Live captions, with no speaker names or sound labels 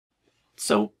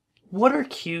So, what are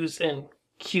cues and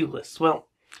cue lists? Well,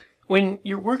 when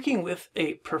you're working with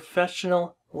a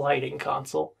professional lighting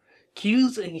console,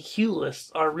 cues and cue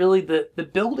lists are really the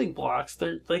building blocks.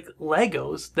 They're like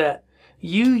Legos that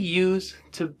you use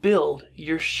to build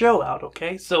your show out,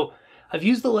 okay? So, I've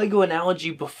used the Lego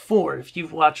analogy before if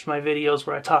you've watched my videos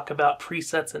where I talk about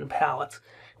presets and palettes.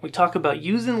 We talk about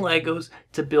using Legos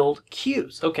to build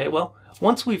cues. Okay, well,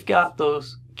 once we've got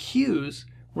those cues,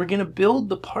 we're going to build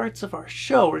the parts of our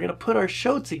show. We're going to put our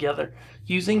show together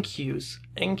using cues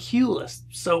and cue lists.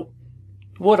 So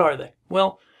what are they?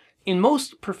 Well, in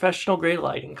most professional grade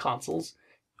lighting consoles,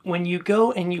 when you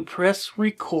go and you press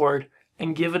record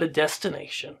and give it a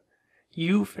destination,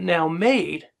 you've now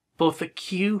made both a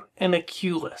cue and a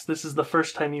cue list. This is the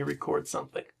first time you record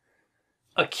something.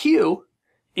 A cue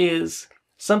is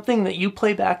something that you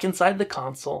play back inside the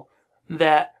console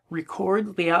that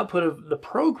records the output of the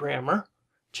programmer.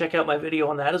 Check out my video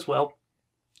on that as well.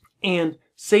 And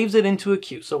saves it into a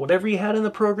cue. So whatever you had in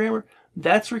the programmer,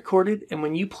 that's recorded. And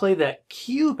when you play that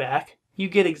cue back, you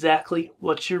get exactly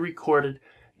what you recorded.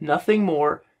 Nothing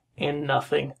more and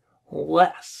nothing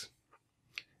less.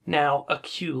 Now, a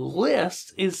cue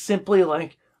list is simply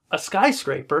like a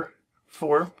skyscraper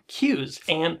for cues.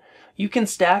 And you can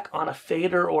stack on a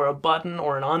fader or a button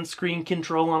or an on-screen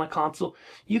control on a console.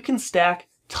 You can stack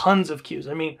tons of cues.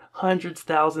 I mean, hundreds,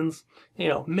 thousands,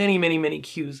 many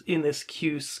cues in this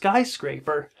cue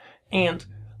skyscraper. And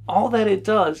all that it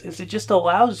does is it just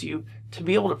allows you to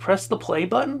be able to press the play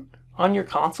button on your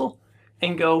console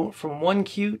and go from one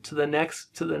cue to the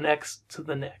next, to the next, to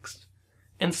the next.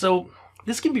 And so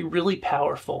this can be really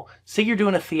powerful. Say you're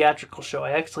doing a theatrical show.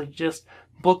 I actually just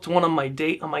booked one on my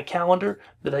date on my calendar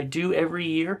that I do every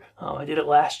year. I did it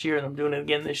last year and I'm doing it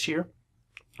again this year.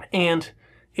 And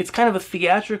it's kind of a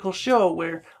theatrical show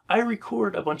where I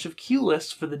record a bunch of cue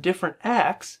lists for the different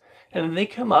acts, and then they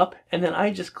come up, and then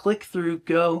I just click through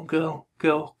go, go,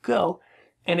 go, go,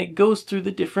 and it goes through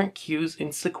the different cues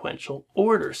in sequential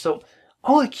order. So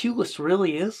all a cue list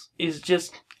really is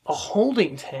just a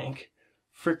holding tank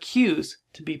for cues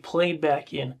to be played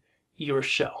back in your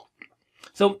show.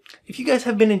 So if you guys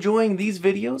have been enjoying these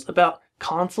videos about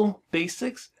console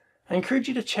basics, I encourage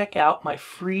you to check out my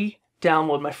free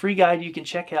download, my free guide you can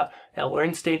check out at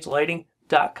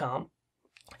learnstagelighting.com.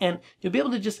 And you'll be able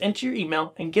to just enter your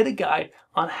email and get a guide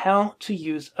on how to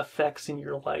use effects in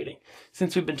your lighting.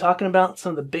 Since we've been talking about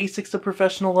some of the basics of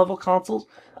professional level consoles,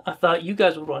 I thought you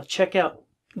guys would want to check out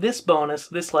this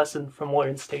lesson from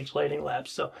Learn Stage Lighting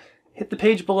Labs. So hit the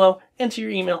page below, enter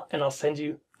your email, and I'll send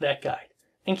you that guide.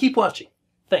 And keep watching.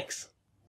 Thanks.